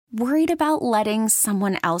Worried about letting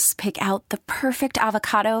someone else pick out the perfect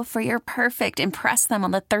avocado for your perfect impress them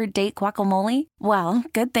on the third date guacamole? Well,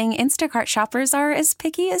 good thing Instacart shoppers are as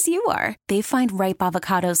picky as you are. They find ripe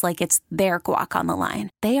avocados like it's their guac on the line.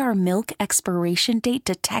 They are milk expiration date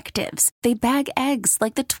detectives. They bag eggs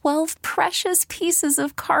like the 12 precious pieces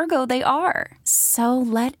of cargo they are. So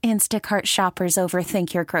let Instacart shoppers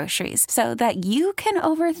overthink your groceries so that you can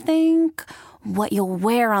overthink what you'll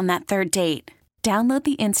wear on that third date. Download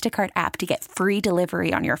the Instacart app to get free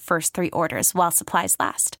delivery on your first 3 orders while supplies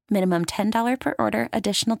last. Minimum $10 per order.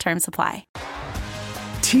 Additional terms apply.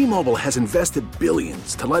 T-Mobile has invested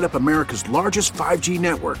billions to light up America's largest 5G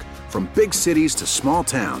network, from big cities to small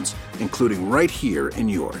towns, including right here in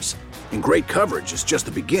yours. And great coverage is just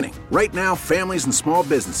the beginning. Right now, families and small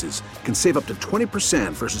businesses can save up to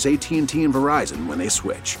 20% versus AT&T and Verizon when they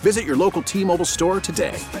switch. Visit your local T-Mobile store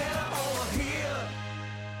today.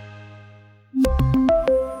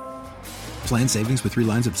 Plan savings with 3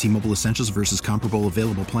 lines of T-Mobile Essentials versus comparable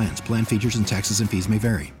available plans. Plan features and taxes and fees may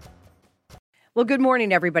vary. Well, good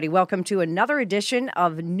morning, everybody. Welcome to another edition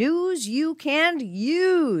of News You Can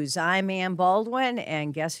Use. I'm Ann Baldwin,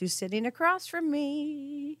 and guess who's sitting across from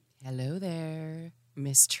me? Hello there.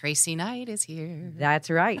 Miss Tracy Knight is here. That's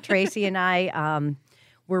right. Tracy and I,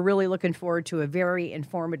 we're really looking forward to a very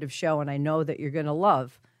informative show, and I know that you're going to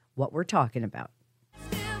love what we're talking about.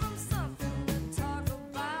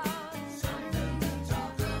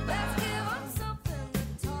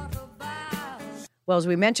 Well, as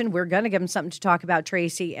we mentioned, we're going to give them something to talk about,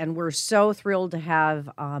 Tracy, and we're so thrilled to have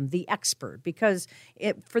the expert because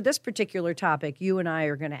for this particular topic, you and I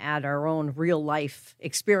are going to add our own real-life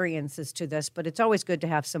experiences to this, but it's always good to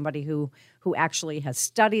have somebody who actually has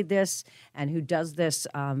studied this and who does this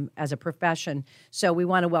as a profession. So we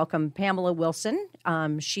want to welcome Pamela Wilson.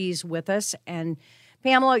 She's with us, and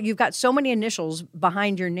Pamela, you've got so many initials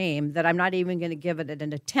behind your name that I'm not even going to give it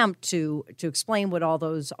an attempt to explain what all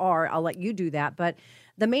those are. I'll let you do that. But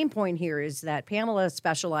the main point here is that Pamela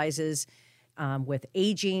specializes with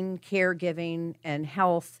aging, caregiving, and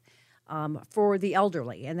health for the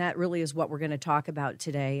elderly. And that really is what we're going to talk about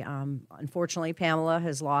today. Unfortunately, Pamela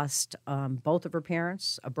has lost both of her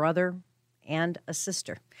parents, a brother, and a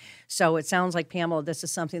sister. So it sounds like, Pamela, this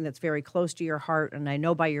is something that's very close to your heart. And I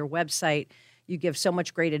know by your website, you give so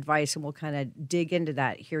much great advice, and we'll kind of dig into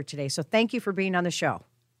that here today. So thank you for being on the show.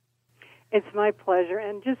 It's my pleasure.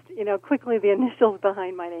 And just, quickly, the initials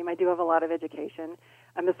behind my name, I do have a lot of education.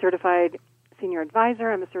 I'm a certified senior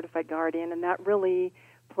advisor. I'm a certified guardian, and that really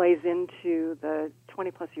plays into the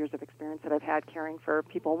 20-plus years of experience that I've had caring for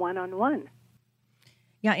people one-on-one.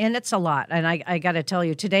 Yeah, and it's a lot. And I got to tell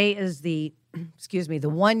you, today is the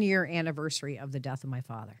 1-year anniversary of the death of my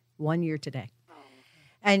father. 1 year today.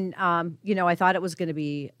 And, I thought it was going to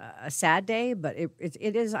be a sad day, but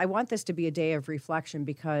it is. I want this to be a day of reflection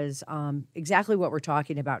because exactly what we're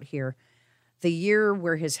talking about here, the year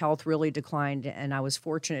where his health really declined, and I was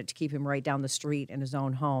fortunate to keep him right down the street in his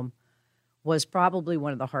own home, was probably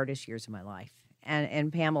one of the hardest years of my life.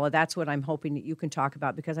 And Pamela, that's what I'm hoping that you can talk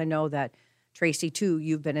about, because I know that, Tracy, too,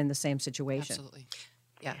 you've been in the same situation. Absolutely.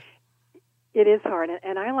 Yeah. It is hard.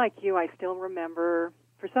 And I, like you, I still remember,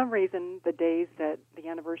 for some reason, the days that the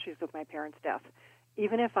anniversaries of my parents' death.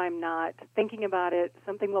 Even if I'm not thinking about it,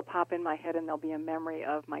 something will pop in my head and there'll be a memory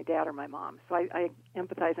of my dad or my mom. So I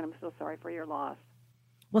empathize, and I'm so sorry for your loss.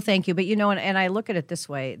 Well, thank you. But, and I look at it this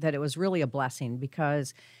way, that it was really a blessing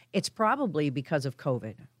because it's probably because of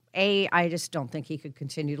COVID. A, I just don't think he could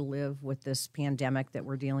continue to live with this pandemic that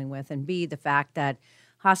we're dealing with. And B, the fact that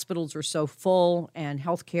hospitals are so full and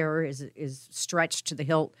healthcare is stretched to the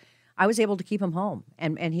hilt. I was able to keep him home,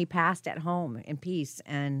 and he passed at home in peace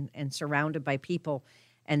and surrounded by people.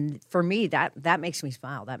 And for me, that makes me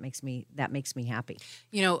smile. That makes me happy.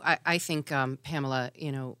 I think, Pamela,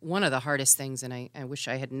 one of the hardest things, and I wish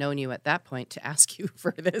I had known you at that point to ask you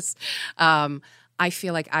for this. I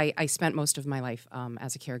feel like I spent most of my life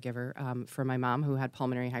as a caregiver for my mom, who had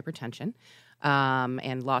pulmonary hypertension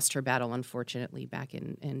and lost her battle, unfortunately, back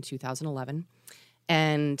in 2011.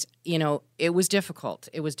 And, it was difficult.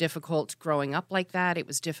 It was difficult growing up like that. It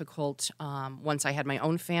was difficult once I had my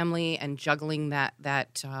own family and juggling that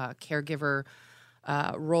caregiver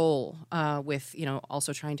role with,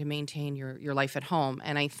 also trying to maintain your life at home.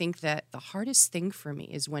 And I think that the hardest thing for me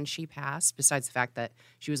is when she passed, besides the fact that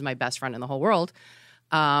she was my best friend in the whole world,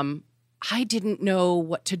 I didn't know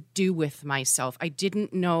what to do with myself. I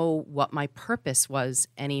didn't know what my purpose was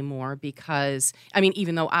anymore because,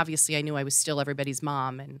 even though obviously I knew I was still everybody's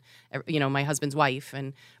mom and, my husband's wife,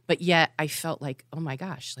 but yet I felt like, oh my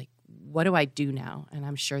gosh, like, what do I do now? And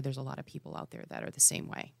I'm sure there's a lot of people out there that are the same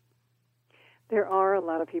way. There are a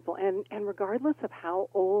lot of people, and regardless of how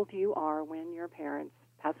old you are when your parents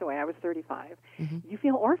pass away, I was 35, you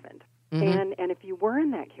feel orphaned. And if you were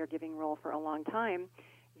in that caregiving role for a long time,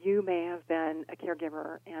 you may have been a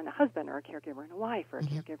caregiver and a husband, or a caregiver and a wife, or a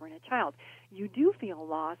caregiver and a child. You do feel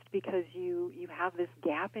lost because you have this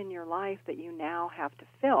gap in your life that you now have to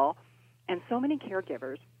fill. And so many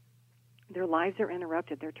caregivers, their lives are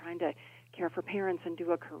interrupted. They're trying to care for parents and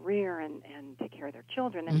do a career and take care of their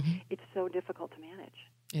children, and it's so difficult to manage.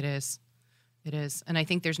 It is. It is. And I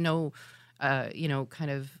think there's no, kind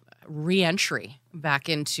of re-entry back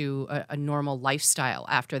into a normal lifestyle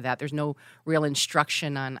after that. There's no real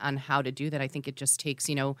instruction on how to do that. I think it just takes,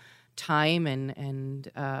 time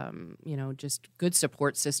and just good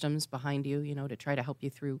support systems behind you, to try to help you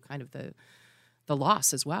through kind of the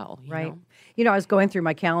loss as well. Right. I was going through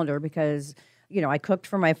my calendar because, I cooked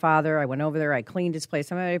for my father. I went over there. I cleaned his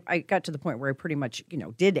place. I got to the point where I pretty much,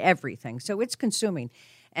 did everything. So it's consuming.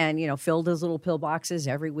 And, filled his little pill boxes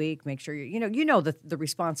every week. Make sure the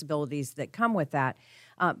responsibilities that come with that.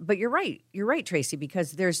 But you're right. You're right, Tracy,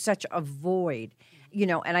 because there's such a void,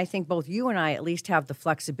 and I think both you and I at least have the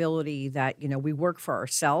flexibility that, we work for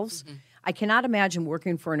ourselves. I cannot imagine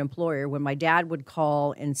working for an employer when my dad would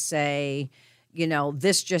call and say,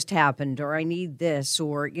 this just happened, or I need this,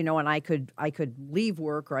 or, and I could leave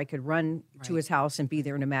work, or I could run to his house and be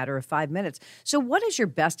there in a matter of 5 minutes. So what is your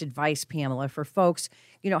best advice, Pamela, for folks?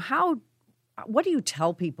 What do you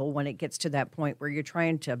tell people when it gets to that point where you're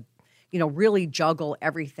trying to, really juggle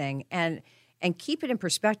everything and keep it in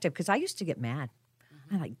perspective? Because I used to get mad.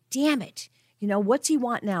 I'm like, damn it. What's he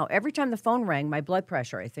want now? Every time the phone rang, my blood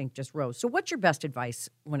pressure, I think, just rose. So what's your best advice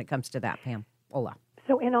when it comes to that, Pam? Ola.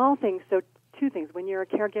 So in all things, two things. When you're a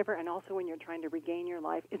caregiver and also when you're trying to regain your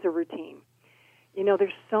life, it's a routine.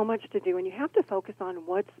 There's so much to do, and you have to focus on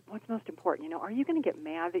what's most important. Are you going to get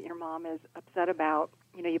mad that your mom is upset about,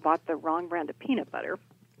 you bought the wrong brand of peanut butter,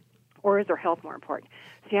 or is her health more important?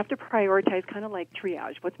 So you have to prioritize, kind of like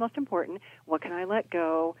triage. What's most important? What can I let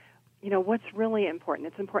go? What's really important?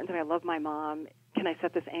 It's important that I love my mom. Can I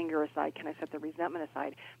set this anger aside? Can I set the resentment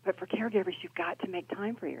aside? But for caregivers, you've got to make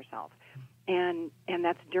time for yourself. And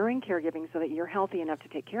that's during caregiving so that you're healthy enough to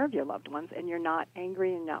take care of your loved ones and you're not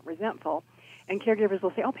angry and not resentful. And caregivers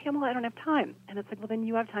will say, oh, Pamela, I don't have time. And it's like, well, then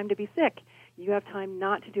you have time to be sick. You have time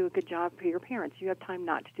not to do a good job for your parents. You have time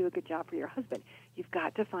not to do a good job for your husband. You've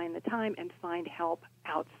got to find the time and find help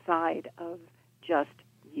outside of just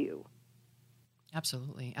you.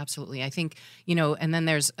 Absolutely. Absolutely. I think, and then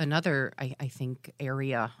there's another, I think,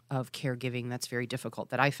 area of caregiving that's very difficult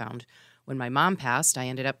that I found. When my mom passed, I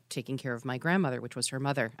ended up taking care of my grandmother, which was her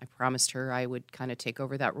mother. I promised her I would kind of take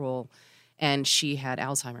over that role. And she had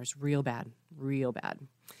Alzheimer's real bad.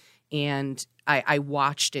 And I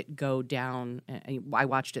watched it go down. I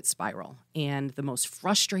watched it spiral. And the most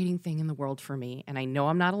frustrating thing in the world for me, and I know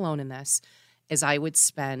I'm not alone in this, is I would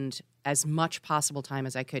spend as much possible time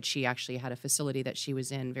as I could. She actually had a facility that she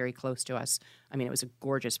was in very close to us. I mean, it was a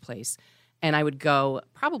gorgeous place. And I would go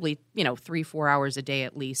probably, 3-4 hours a day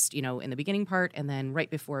at least, in the beginning part, and then right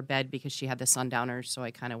before bed because she had the sundowners, so I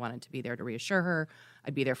kind of wanted to be there to reassure her.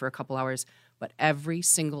 I'd be there for a couple hours. But every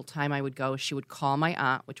single time I would go, she would call my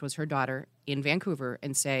aunt, which was her daughter, in Vancouver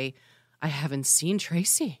and say, I haven't seen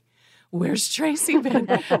Tracy. Where's Tracy been?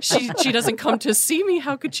 She doesn't come to see me.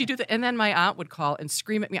 How could she do that? And then my aunt would call and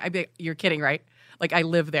scream at me. I'd be like, you're kidding, right? Like, I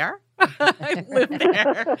live there. I live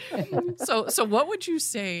there. So what would you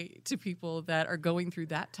say to people that are going through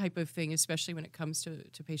that type of thing, especially when it comes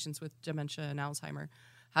to patients with dementia and Alzheimer?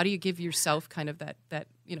 How do you give yourself kind of that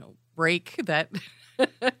break that?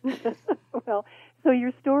 Well, so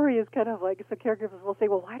your story is kind of like, so caregivers will say,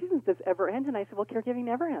 well, why doesn't this ever end? And I say, well, caregiving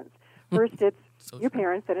never ends. First, it's your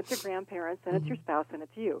parents, then it's your grandparents, then it's your spouse, then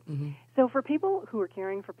it's you. So for people who are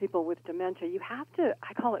caring for people with dementia, you have to,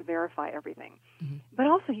 I call it verify everything. But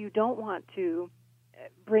also you don't want to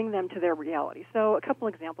bring them to their reality. So a couple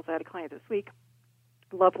examples. I had a client this week,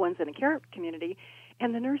 loved ones in a care community,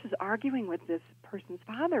 and the nurse is arguing with this person's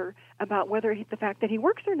father about the fact that he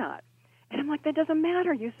works or not. And I'm like, that doesn't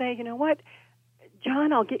matter. You say, you know what,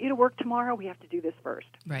 John, I'll get you to work tomorrow. We have to do this first.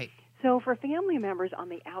 Right. So for family members on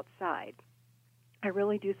the outside, I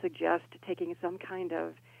really do suggest taking some kind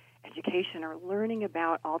of education or learning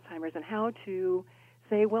about Alzheimer's and how to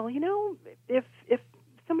say, well, if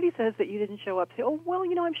somebody says that you didn't show up, say, oh, well,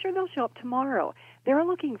 I'm sure they'll show up tomorrow. They're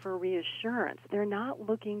looking for reassurance. They're not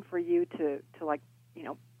looking for you to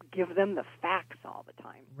give them the facts all the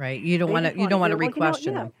time. Right. You don't want to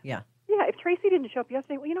re-question them. Yeah. Yeah, if Tracy didn't show up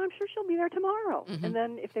yesterday, well, I'm sure she'll be there tomorrow. And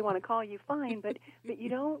then if they want to call you, fine. But you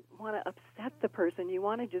don't want to upset the person. You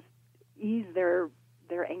want to just ease their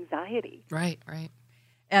their anxiety. Right, right.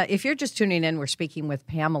 If you're just tuning in, we're speaking with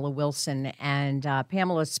Pamela Wilson, and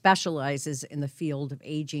Pamela specializes in the field of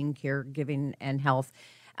aging, caregiving, and health.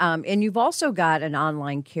 And you've also got an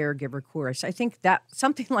online caregiver course. I think that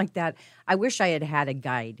something like that, I wish I had had a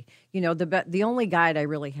guide. The only guide I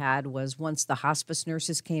really had was once the hospice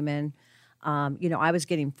nurses came in. I was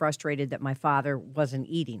getting frustrated that my father wasn't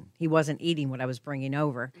eating. He wasn't eating what I was bringing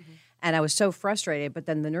over. Mm-hmm. And I was so frustrated. But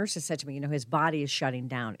then the nurses said to me, his body is shutting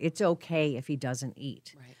down. It's okay if he doesn't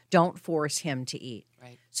eat. Right. Don't force him to eat.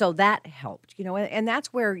 Right. So that helped, and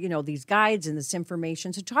that's where, these guides and this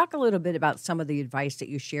information. So talk a little bit about some of the advice that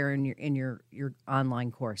you share in your online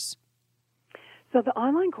course. So the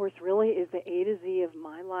online course really is the A to Z of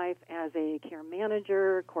my life as a care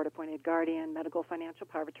manager, court-appointed guardian, medical financial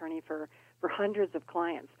power of attorney for hundreds of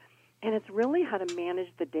clients. And it's really how to manage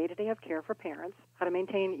the day-to-day of care for parents, how to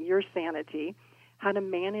maintain your sanity, how to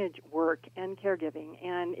manage work and caregiving.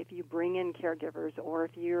 And if you bring in caregivers or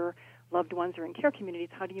if your loved ones are in care communities,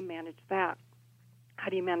 how do you manage that? How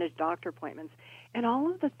do you manage doctor appointments? And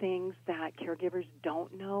all of the things that caregivers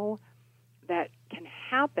don't know that can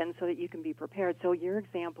happen so that you can be prepared. So your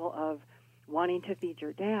example of wanting to feed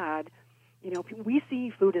your dad, we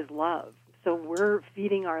see food as love. So we're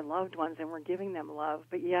feeding our loved ones and we're giving them love.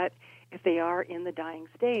 But yet, if they are in the dying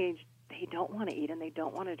stage, they don't want to eat and they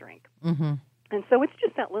don't want to drink. Mm-hmm. And so it's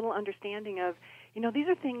just that little understanding of, these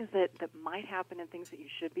are things that might happen and things that you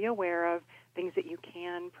should be aware of, things that you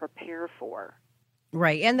can prepare for.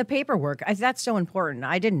 Right, and the paperwork, that's so important.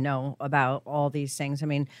 I didn't know about all these things. I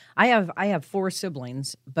mean, I have 4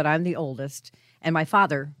 siblings, but I'm the oldest, and my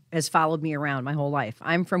father has followed me around my whole life.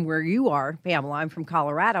 I'm from where you are, Pamela. I'm from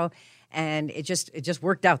Colorado, and it just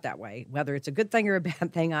worked out that way. Whether it's a good thing or a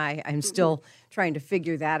bad thing, I'm still trying to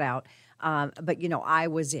figure that out. But, I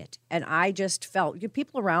was it. And I just felt,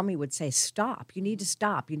 people around me would say, stop. You need to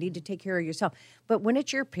stop. You need to take care of yourself. But when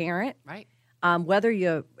it's your parent, right. Whether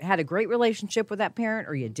you had a great relationship with that parent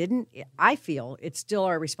or you didn't, I feel it's still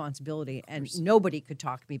our responsibility. And nobody could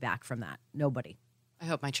talk me back from that. Nobody. I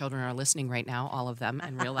hope my children are listening right now, all of them,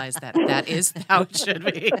 and realize that is how it should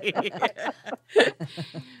be.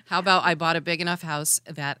 How about I bought a big enough house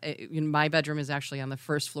that my bedroom is actually on the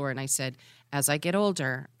first floor, and I said, as I get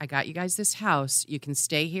older, I got you guys this house. You can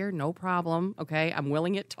stay here, no problem, okay? I'm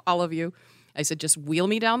willing it to all of you. I said, just wheel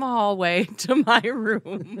me down the hallway to my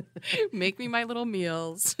room. Make me my little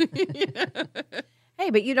meals. Hey,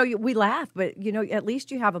 but, we laugh, but, at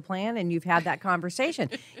least you have a plan and you've had that conversation.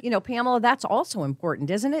 Pamela, that's also important,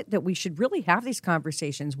 isn't it? That we should really have these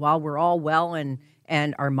conversations while we're all well and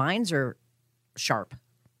our minds are sharp.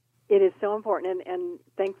 It is so important, and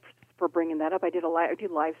thanks for bringing that up. I do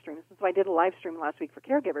live streams. So I did a live stream last week for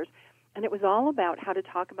caregivers, and it was all about how to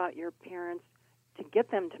talk about your parents to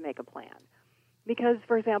get them to make a plan. Because,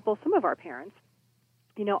 for example, some of our parents,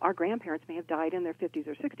 our grandparents may have died in their 50s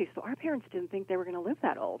or 60s, so our parents didn't think they were going to live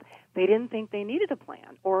that old. They didn't think they needed a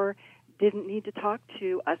plan or didn't need to talk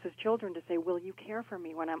to us as children to say, will you care for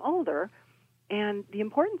me when I'm older? And the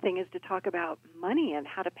important thing is to talk about money and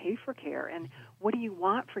how to pay for care and what do you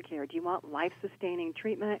want for care? Do you want life-sustaining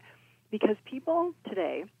treatment? Because people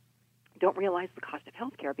today don't realize the cost of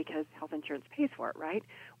health care because health insurance pays for it, right?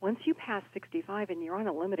 Once you pass 65 and you're on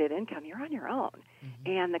a limited income, you're on your own.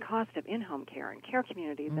 Mm-hmm. And the cost of in-home care and care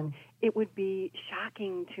communities, and it would be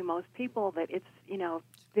shocking to most people that it's,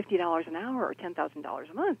 $50 an hour or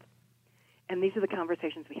 $10,000 a month. And these are the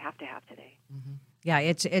conversations we have to have today. Mm-hmm. Yeah,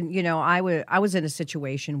 I was in a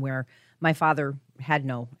situation where my father had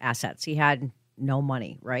no assets. He had no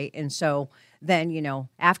money, right? And so then,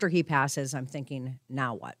 after he passes, I'm thinking,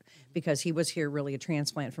 now what? Because he was here really a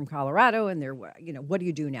transplant from Colorado, and there, what do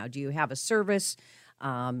you do now? Do you have a service?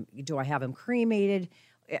 Do I have him cremated?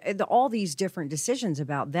 All these different decisions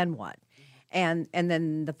about then what? And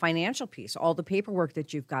then the financial piece, all the paperwork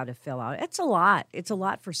that you've got to fill out. It's a lot. It's a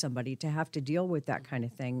lot for somebody to have to deal with that kind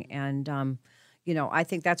of thing. And, I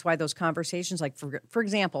think that's why those conversations, like, for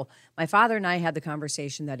example, my father and I had the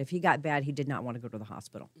conversation that if he got bad, he did not want to go to the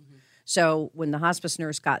hospital. Mm-hmm. So when the hospice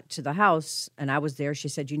nurse got to the house and I was there, she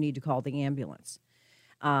said, you need to call the ambulance.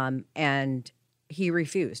 And he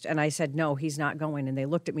refused. And I said, no, he's not going. And they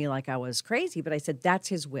looked at me like I was crazy. But I said, that's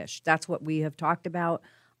his wish. That's what we have talked about.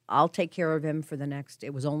 I'll take care of him for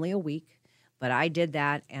it was only a week. But I did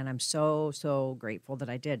that, and I'm so, so grateful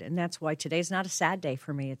that I did. And that's why today's not a sad day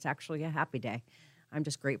for me. It's actually a happy day. I'm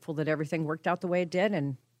just grateful that everything worked out the way it did,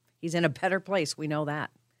 and he's in a better place. We know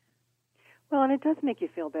that. Well, and it does make you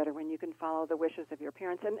feel better when you can follow the wishes of your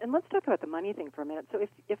parents. And let's talk about the money thing for a minute. So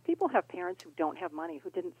if people have parents who don't have money,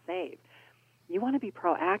 who didn't save, You want to be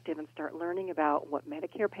proactive and start learning about what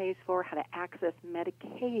Medicare pays for, how to access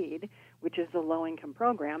Medicaid, which is the low-income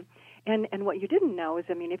program. And what you didn't know is,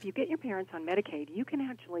 I mean, if you get your parents on Medicaid, you can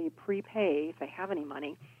actually prepay, if they have any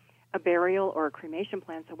money, a burial or a cremation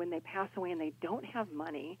plan, so when they pass away and they don't have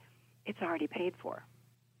money, it's already paid for.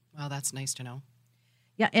 Well, that's nice to know.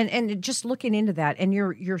 Yeah, and just looking into that, and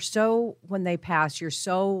you're so, when they pass, you're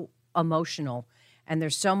so emotional, and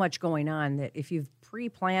there's so much going on that if you've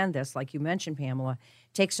pre-planned this, like you mentioned, Pamela,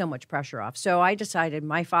 it takes so much pressure off. So I decided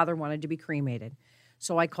my father wanted to be cremated.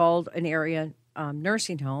 So I called an area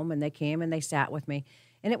nursing home, and they came and they sat with me.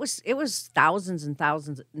 And it was thousands and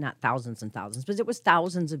thousands, not thousands and thousands, but it was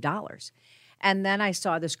thousands of dollars. And then I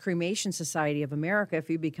saw this Cremation Society of America. If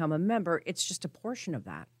you become a member, it's just a portion of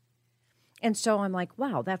that. And so I'm like,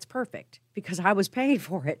 wow, that's perfect because I was paying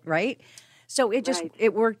for it, right? So it just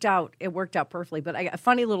it worked out. It worked out perfectly. But a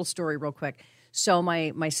funny little story, real quick. So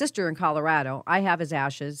my sister in Colorado, I have his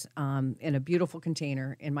ashes in a beautiful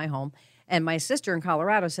container in my home. And my sister in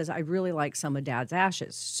Colorado says, I really like some of Dad's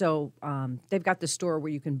ashes. So they've got this store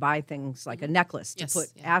where you can buy things like a necklace to put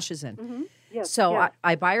ashes in. Mm-hmm. Yes, so yes.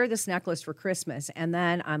 I buy her this necklace for Christmas. And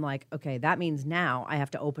then I'm like, okay, that means now I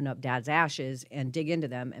have to open up Dad's ashes and dig into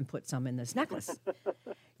them and put some in this necklace.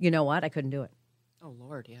 You know what? I couldn't do it. Oh,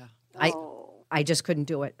 Lord, yeah. I just couldn't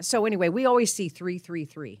do it. So anyway, we always see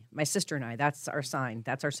 333. My sister and I, that's our sign.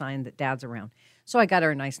 That's our sign that Dad's around. So I got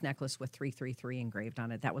her a nice necklace with 333 engraved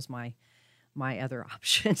on it. That was my other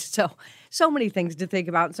option. So many things to think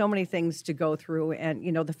about, so many things to go through. And,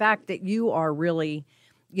 you know, the fact that you are really,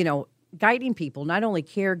 you know, guiding people, not only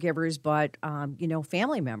caregivers, but, you know,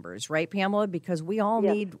 family members, right, Pamela? Because we all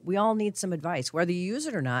need some advice, whether you use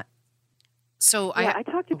it or not. So I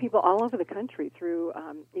talk to people all over the country through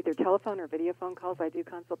either telephone or video phone calls. I do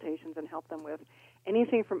consultations and help them with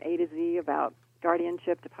anything from A to Z about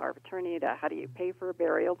guardianship to power of attorney to how do you pay for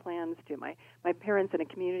burial plans to my parents in a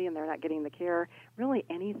community and they're not getting the care. Really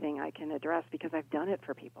anything I can address because I've done it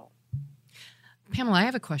for people. Pamela, I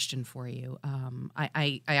have a question for you.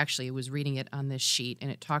 I actually was reading it on this sheet,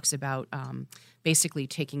 and it talks about basically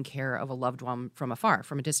taking care of a loved one from afar,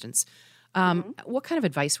 from a distance. What kind of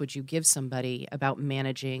advice would you give somebody about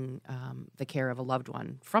managing the care of a loved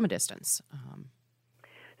one from a distance?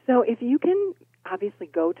 So if you can obviously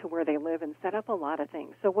go to where they live and set up a lot of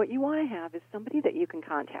things. So what you want to have is somebody that you can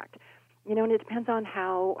contact. You know, and it depends on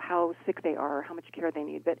how sick they are, how much care they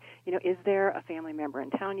need. But, you know, is there a family member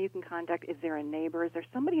in town you can contact? Is there a neighbor? Is there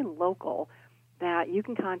somebody local that you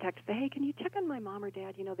can contact to say, hey, can you check on my mom or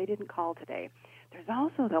dad? You know, they didn't call today. There's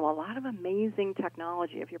also, though, a lot of amazing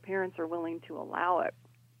technology, if your parents are willing to allow it,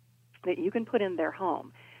 that you can put in their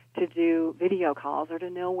home to do video calls or to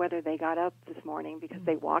know whether they got up this morning because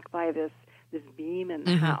they walked by this beam in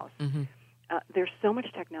the house. There's so much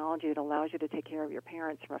technology that allows you to take care of your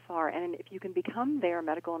parents from afar. And if you can become their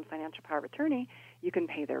medical and financial power of attorney, you can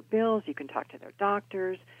pay their bills, you can talk to their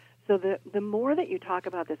doctors. So the more that you talk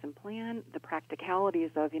about this and plan the practicalities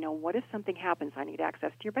of, you know, what if something happens? I need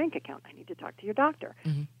access to your bank account. I need to talk to your doctor.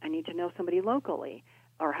 I need to know somebody locally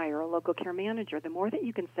or hire a local care manager. The more that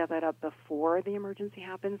you can set that up before the emergency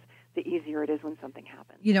happens, the easier it is when something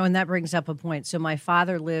happens. You know, and that brings up a point. So my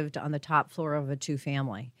father lived on the top floor of a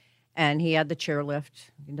two-family, and he had the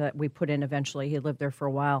chairlift that we put in eventually. He lived there for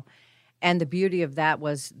a while. And the beauty of that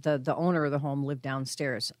was the owner of the home lived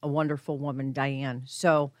downstairs, a wonderful woman, Diane.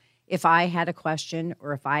 So if I had a question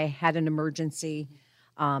or if I had an emergency,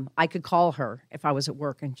 I could call her if I was at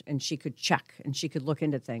work and she could check and she could look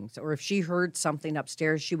into things. Or if she heard something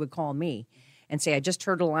upstairs, she would call me and say, I just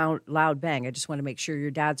heard a loud bang. I just want to make sure your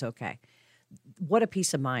dad's okay. What a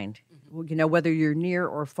peace of mind, you know, whether you're near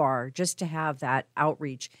or far, just to have that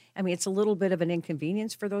outreach. I mean, it's a little bit of an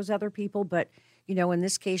inconvenience for those other people, but, you know, in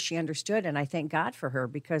this case, she understood, and I thank God for her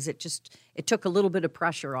because it took a little bit of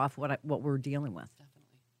pressure off what we're dealing with.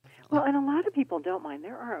 Well, and a lot of people don't mind.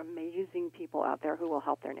 There are amazing people out there who will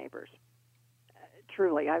help their neighbors.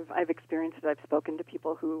 Truly, I've experienced it. I've spoken to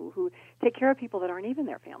people who take care of people that aren't even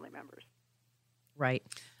their family members. Right.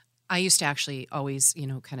 I used to actually always, you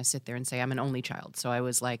know, kind of sit there and say I'm an only child. So I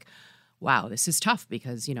was like, wow, this is tough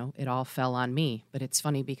because, you know, it all fell on me. But it's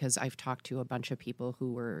funny because I've talked to a bunch of people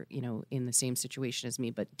who were, you know, in the same situation as me,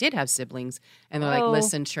 but did have siblings. And they're like,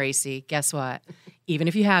 listen, Tracy, guess what? Even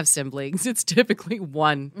if you have siblings, it's typically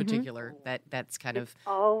one particular that's kind of.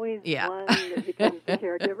 Always one that becomes the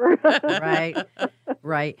caregiver.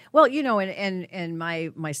 Right. Well, you know, and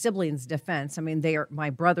my siblings' defense, I mean, they are my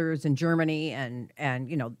brothers in Germany and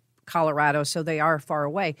you know, Colorado, so they are far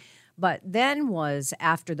away. But then was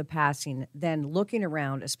after the passing, then looking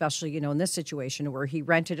around, especially, you know, in this situation where he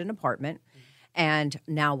rented an apartment And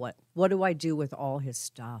now what? What do I do with all his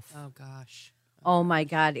stuff? Oh, gosh. Oh my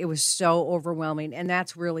God, it was so overwhelming. And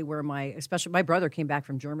that's really where especially my brother came back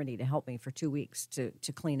from Germany to help me for 2 weeks to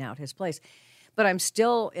clean out his place. But I'm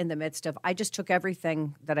still in the midst of, I just took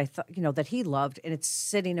everything that I thought, that he loved, and it's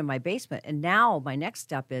sitting in my basement. And now my next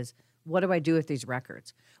step is, what do I do with these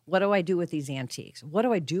records? What do I do with these antiques? What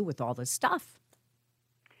do I do with all this stuff?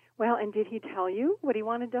 Well, and did he tell you what he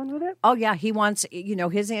wanted done with it? Oh, yeah. He wants,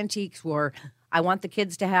 his antiques were, I want the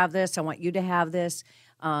kids to have this. I want you to have this.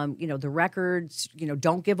 The records,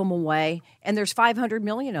 don't give them away. And there's 500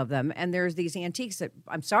 million of them. And there's these antiques that,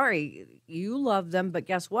 I'm sorry, you love them, but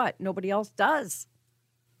guess what? Nobody else does.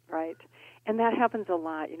 Right. And that happens a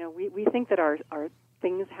lot. We think that our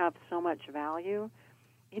things have so much value.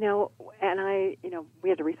 And we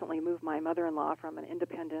had to recently move my mother-in-law from an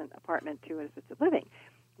independent apartment to assisted living.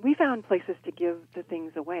 We found places to give the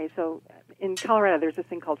things away. So in Colorado, there's this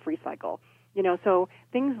thing called Free Cycle. So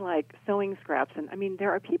things like sewing scraps, and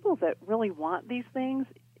there are people that really want these things.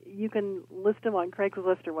 You can list them on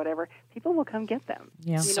Craigslist or whatever. People will come get them.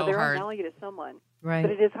 Yeah, so they're hard. of value to someone, right?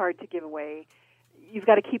 But it is hard to give away. You've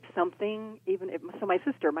got to keep something. So my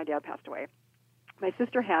dad passed away. My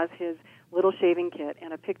sister has his little shaving kit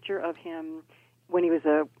and a picture of him when he was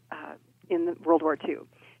in World War II.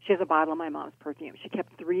 She has a bottle of my mom's perfume. She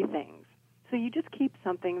kept 3 things. So you just keep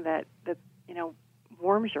something that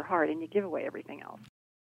warms your heart, and you give away everything else.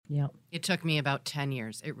 Yeah. It took me about 10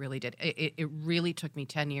 years. It really did. It really took me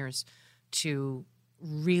 10 years to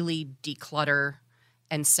really declutter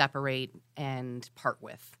and separate and part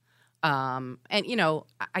with. I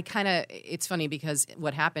kind of, it's funny because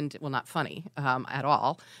what happened, well, not funny at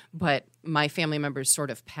all, but my family members sort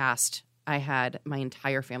of passed. I had my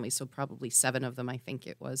entire family, so probably 7 of them, I think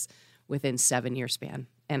it was, within 7-year span.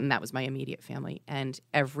 And that was my immediate family. And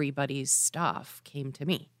everybody's stuff came to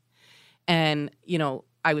me. And,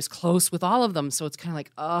 I was close with all of them. So it's kind of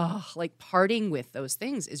like parting with those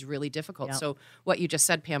things is really difficult. Yep. So what you just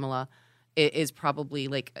said, Pamela, is probably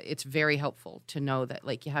it's very helpful to know that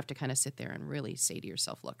you have to kind of sit there and really say to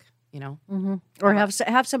yourself, look, Mm-hmm. Or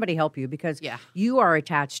have somebody help you because you are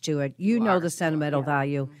attached to it. You know the sentimental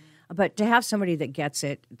value. Mm-hmm. But to have somebody that gets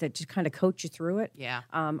it, that just kind of coach you through it,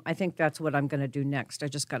 I think that's what I'm going to do next. I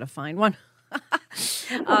just got to find one.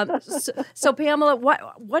 So Pamela,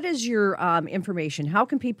 what is your information? How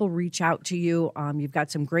can people reach out to you? You've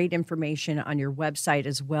got some great information on your website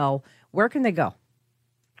as well. Where can they go?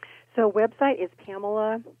 So website is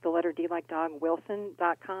Pamela, the letter D like dog,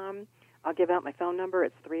 Wilson.com. I'll give out my phone number.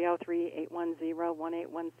 It's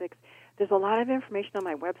 303-810-1816. There's a lot of information on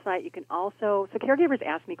my website. You can also, so caregivers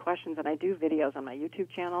ask me questions, and I do videos on my YouTube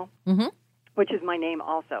channel, which is my name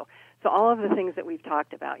also. So all of the things that we've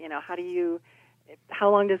talked about,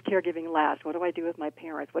 how long does caregiving last? What do I do with my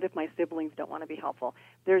parents? What if my siblings don't want to be helpful?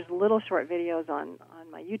 There's little short videos on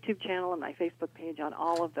my YouTube channel and my Facebook page on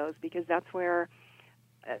all of those, because that's where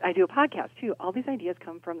I do a podcast too. All these ideas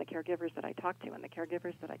come from the caregivers that I talk to and the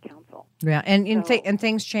caregivers that I counsel. Yeah, and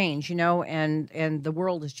things change, and the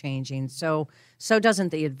world is changing. So doesn't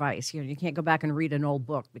the advice. You can't go back and read an old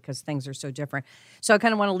book because things are so different. So I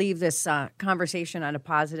kind of want to leave this conversation on a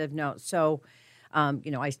positive note. So,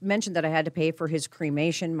 I mentioned that I had to pay for his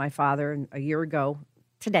cremation, my father, a year ago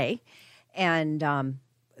today, and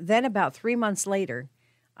then about 3 months later,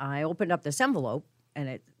 I opened up this envelope, and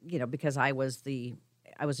it, because I was in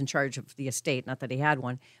charge of the estate, not that he had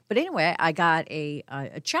one. But anyway, I got a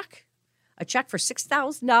check for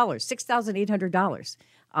 $6,000, $6,800,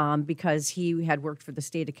 because he had worked for the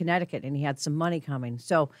state of Connecticut and he had some money coming.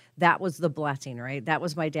 So that was the blessing, right? That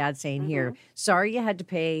was my dad saying, here, sorry you had to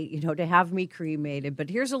pay, to have me cremated, but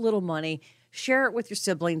here's a little money. Share it with your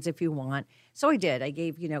siblings if you want. So I did. I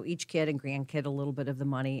gave, each kid and grandkid a little bit of the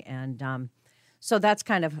money. And so that's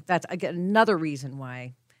again, another reason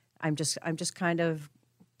why I'm just kind of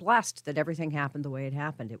blessed that everything happened the way it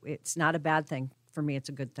happened. It's not a bad thing for me. It's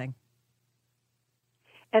a good thing.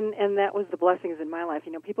 And that was the blessings in my life.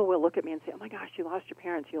 People will look at me and say, oh, my gosh, you lost your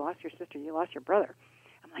parents, you lost your sister, you lost your brother.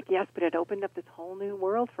 I'm like, yes, but it opened up this whole new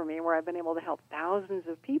world for me where I've been able to help thousands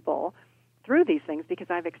of people through these things because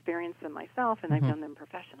I've experienced them myself and I've done them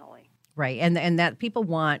professionally. Right, and that people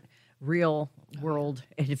want real world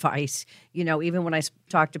advice. Even when I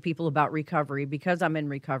talk to people about recovery, because I'm in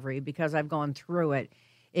recovery, because I've gone through it,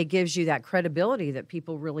 it gives you that credibility that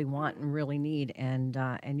people really want and really need,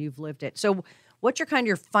 and you've lived it. So what's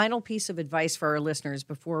your final piece of advice for our listeners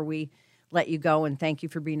before we let you go, and thank you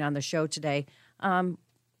for being on the show today?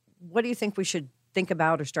 What do you think we should think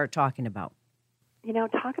about or start talking about?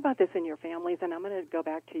 Talk about this in your families, and I'm going to go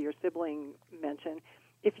back to your sibling mention.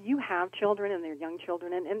 if you have children and they're young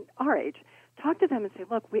children and our age, talk to them and say,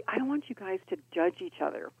 look, I don't want you guys to judge each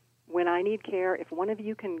other. When I need care, if one of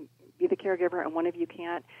you can be the caregiver and one of you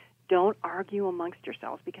can't, don't argue amongst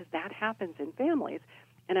yourselves, because that happens in families.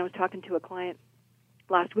 And I was talking to a client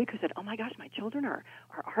last week who said, oh my gosh, my children are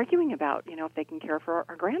arguing about, if they can care for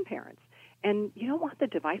our grandparents. And you don't want the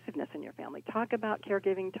divisiveness in your family. Talk about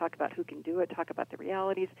caregiving, talk about who can do it, talk about the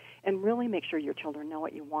realities, and really make sure your children know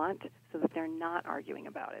what you want so that they're not arguing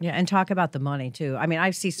about it. Yeah, and talk about the money, too. I mean, I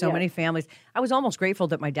see so many families. I was almost grateful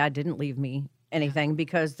that my dad didn't leave me anything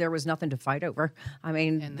because there was nothing to fight over. I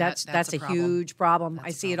mean, And that's a huge problem. I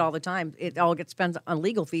see it all the time. It all gets spent on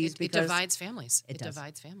legal fees It divides families. It does.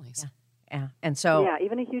 divides families. Yeah, and so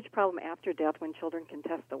even a huge problem after death when children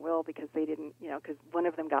contest the will because they didn't, because one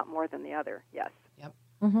of them got more than the other. Yes.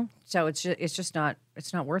 Yep. So it's just not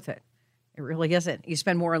worth it. It really isn't. You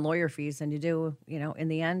spend more on lawyer fees than you do, in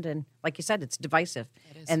the end. And like you said, it's divisive.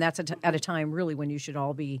 It is. And that's at a time really when you should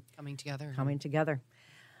all be Coming together.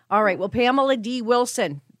 All right. Well, Pamela D.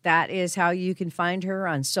 Wilson, that is how you can find her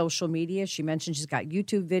on social media. She mentioned she's got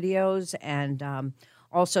YouTube videos and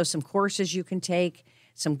also some courses you can take,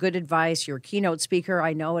 some good advice. You're a keynote speaker,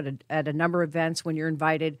 I know, at a number of events when you're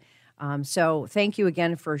invited. So thank you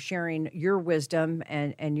again for sharing your wisdom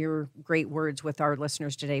and your great words with our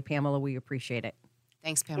listeners today, Pamela. We appreciate it.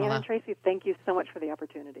 Thanks, Ann Pamela. and Tracy, thank you so much for the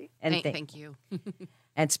opportunity. And Thank you.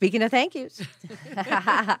 And speaking of thank yous,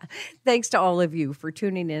 thanks to all of you for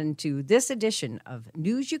tuning in to this edition of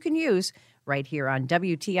News You Can Use right here on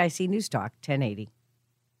WTIC News Talk 1080.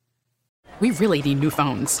 We really need new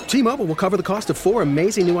phones. T-Mobile will cover the cost of 4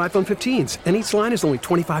 amazing new iPhone 15s, and each line is only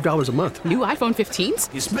 $25 a month. New iPhone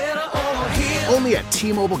 15s? It's better over here. Only at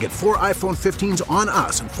T-Mobile, get 4 iPhone 15s on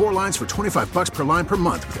us and 4 lines for $25 per line per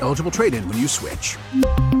month with eligible trade-in when you switch.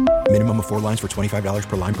 Minimum of 4 lines for $25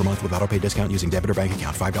 per line per month with autopay discount using debit or bank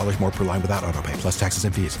account. $5 more per line without autopay, plus taxes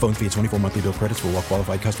and fees. Phone fee at 24 monthly bill credits for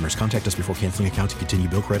well-qualified customers. Contact us before canceling account to continue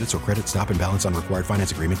bill credits or credit stop and balance on required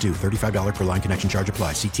finance agreement due. $35 per line connection charge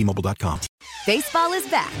applies. See T-Mobile.com. Baseball is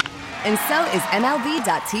back, and so is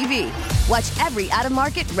MLB.tv. Watch every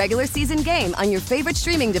out-of-market regular season game on your favorite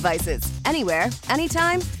streaming devices, anywhere,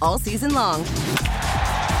 anytime, all season long.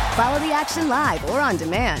 Follow the action live or on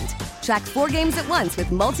demand. Track 4 games at once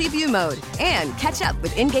with multi-view mode and catch up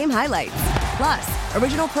with in-game highlights. Plus,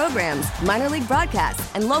 original programs, minor league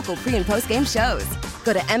broadcasts, and local pre- and post-game shows.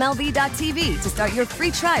 Go to MLB.tv to start your free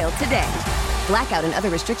trial today. Blackout and other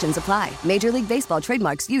restrictions apply. Major League Baseball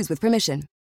trademarks used with permission.